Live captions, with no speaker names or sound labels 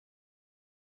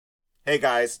Hey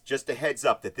guys, just a heads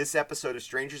up that this episode of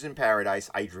Strangers in Paradise,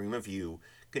 I Dream of You,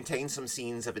 contains some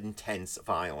scenes of intense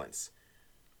violence.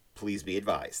 Please be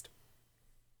advised.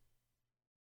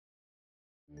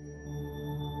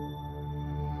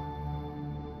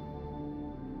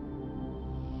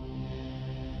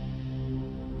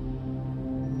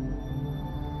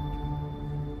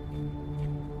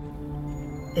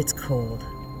 It's cold.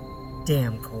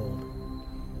 Damn cold.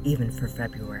 Even for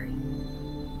February.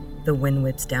 The wind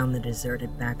whips down the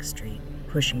deserted back street,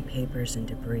 pushing papers and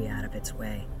debris out of its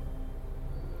way.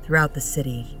 Throughout the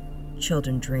city,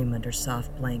 children dream under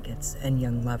soft blankets and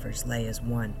young lovers lay as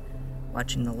one,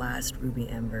 watching the last ruby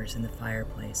embers in the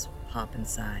fireplace pop and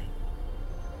sigh.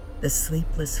 The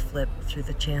sleepless flip through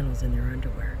the channels in their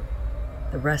underwear.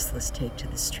 The restless take to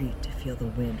the street to feel the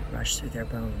wind rush through their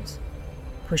bones,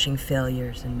 pushing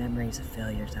failures and memories of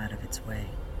failures out of its way.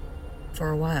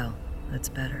 For a while, that's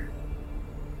better.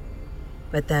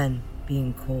 But then,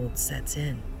 being cold sets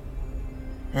in.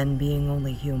 And being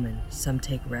only human, some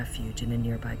take refuge in a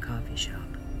nearby coffee shop.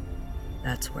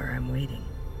 That's where I'm waiting.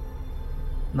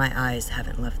 My eyes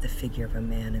haven't left the figure of a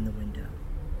man in the window.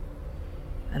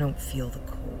 I don't feel the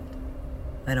cold.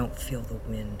 I don't feel the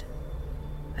wind.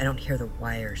 I don't hear the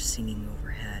wires singing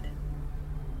overhead.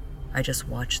 I just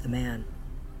watch the man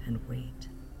and wait.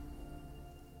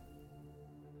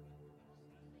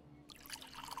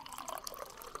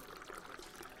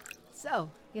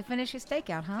 So, you finished your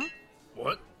stakeout, huh?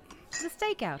 What? The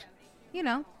stakeout. You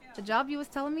know, the job you was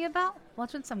telling me about?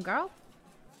 Watching some girl?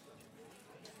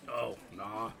 Oh,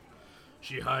 nah.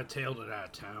 She hightailed it out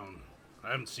of town.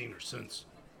 I haven't seen her since.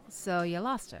 So you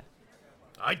lost her.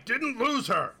 I didn't lose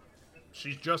her!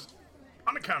 She's just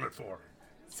unaccounted for.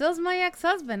 So's my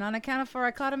ex-husband, on account of I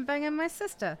caught him banging my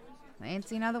sister. I ain't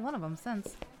seen either one of them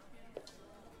since.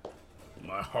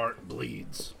 My heart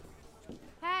bleeds.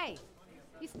 Hey!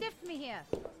 You stiffed me here.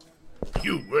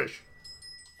 You wish.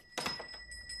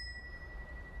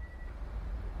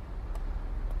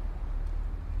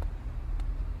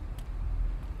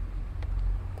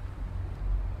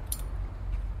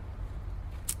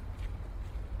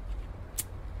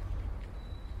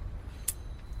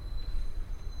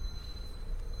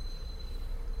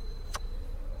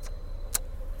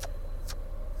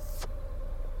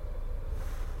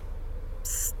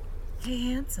 Psst.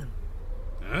 Hey, handsome.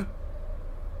 Huh?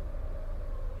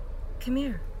 Come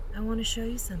here. I want to show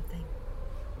you something.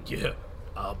 Yeah,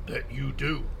 I'll bet you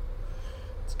do.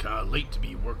 It's kinda late to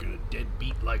be working a dead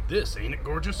beat like this, ain't it,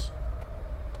 gorgeous?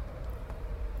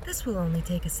 This will only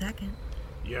take a second.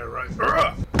 Yeah, right.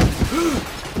 Ugh!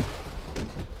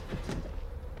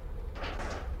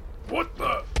 What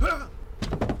the?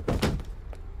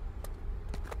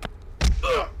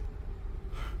 Ugh!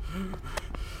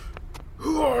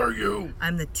 Who are you?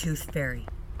 I'm the Tooth Fairy.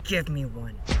 Give me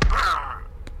one.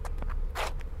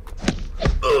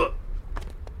 Ugh!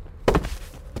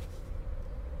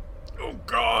 Oh,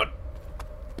 God!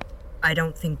 I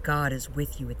don't think God is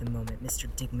with you at the moment, Mr.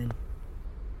 Digman.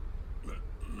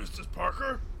 Mrs.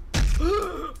 Parker?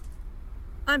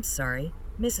 I'm sorry.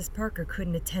 Mrs. Parker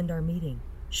couldn't attend our meeting.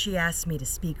 She asked me to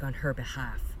speak on her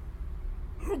behalf.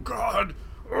 Oh, God!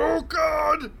 Oh,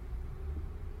 God!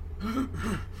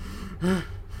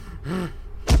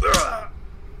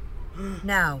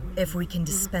 Now, if we can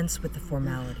dispense with the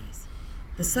formalities.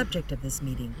 The subject of this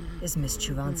meeting is Miss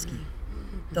Chovansky.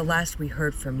 The last we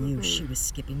heard from you, she was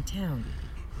skipping town.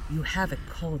 You haven't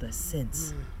called us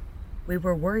since. We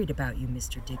were worried about you,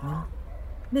 Mr. Digman.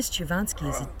 Miss Chovansky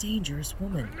is a dangerous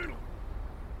woman.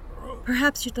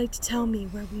 Perhaps you'd like to tell me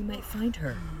where we might find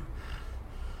her.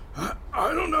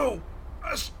 I don't know.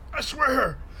 I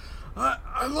swear.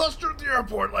 I lost her at the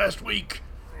airport last week.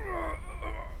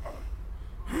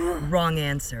 Wrong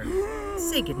answer.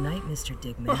 Say goodnight, Mr.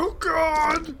 Digman. Oh,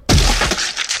 God!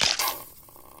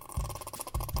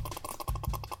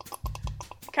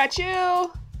 Catch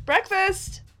you!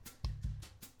 Breakfast!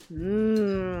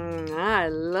 I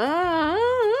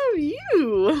love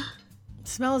you.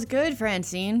 Smells good,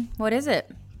 Francine. What is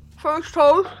it? French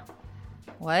toast.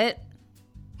 What?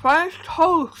 French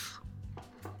toast.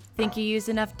 Think you used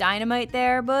enough dynamite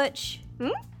there, Butch?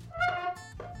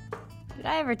 Did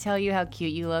I ever tell you how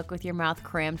cute you look with your mouth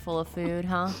crammed full of food,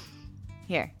 huh?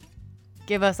 Here,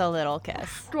 give us a little kiss.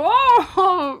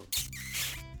 Stop!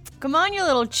 Come on, you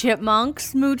little chipmunk.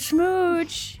 Smooch,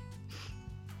 smooch.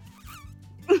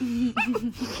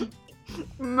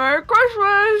 Merry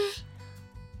Christmas!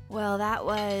 Well, that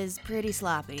was pretty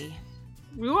sloppy.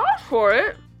 You asked for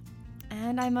it.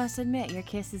 And I must admit, your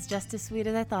kiss is just as sweet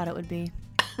as I thought it would be.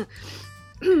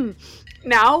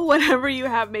 Now, whenever you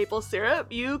have maple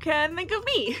syrup, you can think of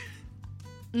me.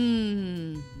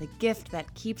 The gift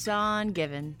that keeps on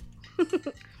giving.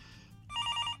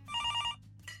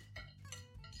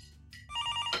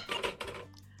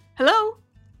 Hello?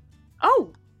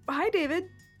 Oh, hi, David.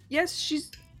 Yes,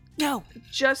 she's No.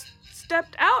 just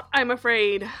stepped out, I'm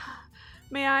afraid.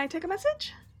 May I take a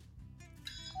message?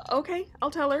 Okay,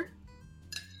 I'll tell her.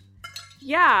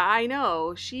 Yeah, I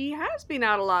know. She has been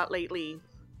out a lot lately.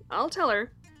 I'll tell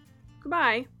her.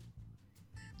 Goodbye.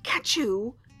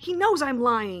 Kachu, he knows I'm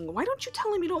lying. Why don't you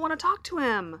tell him you don't want to talk to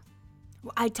him?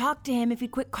 I'd talk to him if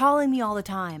he'd quit calling me all the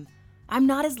time. I'm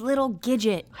not his little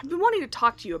gidget. I've been wanting to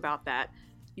talk to you about that.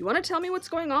 You want to tell me what's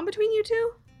going on between you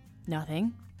two?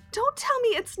 Nothing. Don't tell me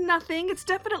it's nothing. It's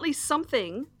definitely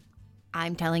something.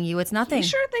 I'm telling you it's nothing. He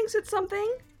sure thinks it's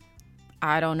something.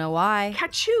 I don't know why.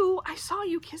 Kachu, I saw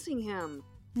you kissing him.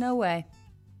 No way.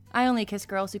 I only kiss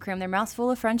girls who cram their mouths full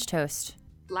of French toast.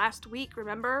 Last week,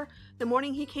 remember? The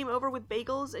morning he came over with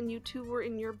bagels and you two were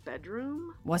in your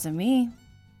bedroom? Wasn't me.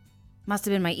 Must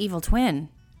have been my evil twin.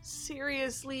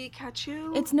 Seriously,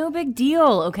 Kachu? It's no big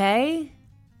deal, okay?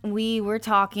 We were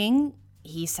talking.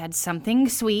 He said something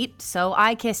sweet, so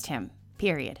I kissed him.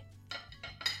 Period.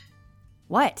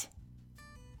 What?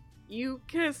 You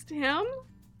kissed him?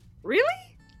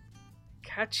 Really?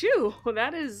 Kachu,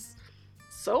 that is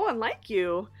so unlike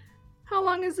you. How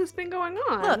long has this been going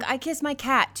on? Look, I kiss my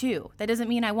cat, too. That doesn't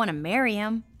mean I want to marry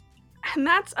him. And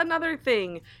that's another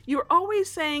thing. You're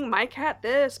always saying, my cat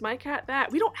this, my cat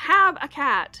that. We don't have a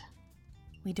cat.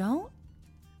 We don't?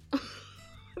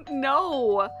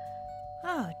 No.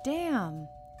 Oh, damn.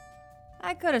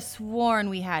 I could have sworn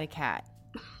we had a cat.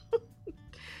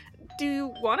 Do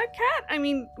you want a cat? I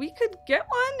mean, we could get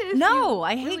one if No, you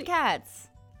I really- hate cats.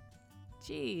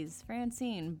 Jeez,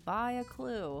 Francine, buy a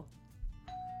clue.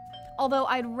 Although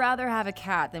I'd rather have a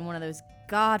cat than one of those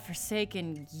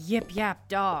godforsaken yip-yap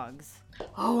dogs.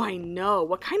 Oh, I know.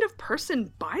 What kind of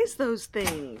person buys those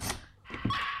things?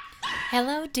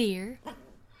 Hello, dear.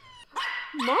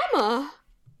 Mama!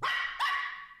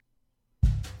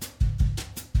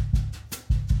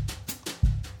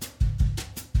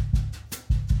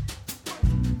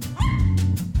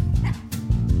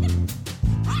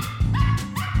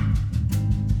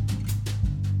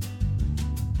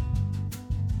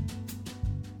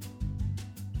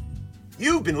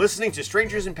 You've been listening to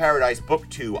Strangers in Paradise Book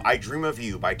 2, I Dream of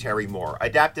You by Terry Moore,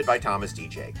 adapted by Thomas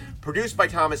DJ, produced by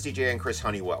Thomas DJ and Chris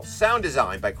Honeywell, sound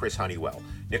designed by Chris Honeywell.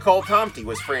 Nicole Tomte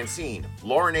was Francine,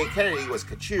 Lauren A. Kennedy was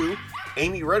Kachu,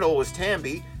 Amy Riddle was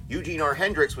Tambi, Eugene R.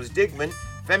 Hendricks was Digman,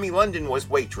 Femi London was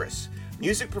Waitress.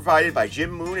 Music provided by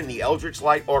Jim Moon and the Eldritch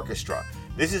Light Orchestra.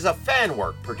 This is a fan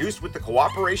work produced with the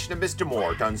cooperation of Mr.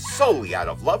 Moore, done solely out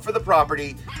of love for the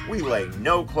property. We lay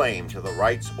no claim to the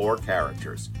rights or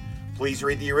characters. Please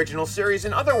read the original series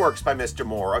and other works by Mr.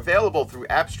 Moore, available through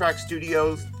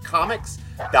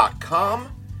abstractstudioscomics.com.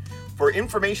 For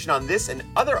information on this and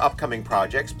other upcoming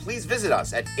projects, please visit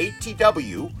us at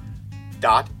atw.ninja.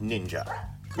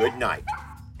 Good night.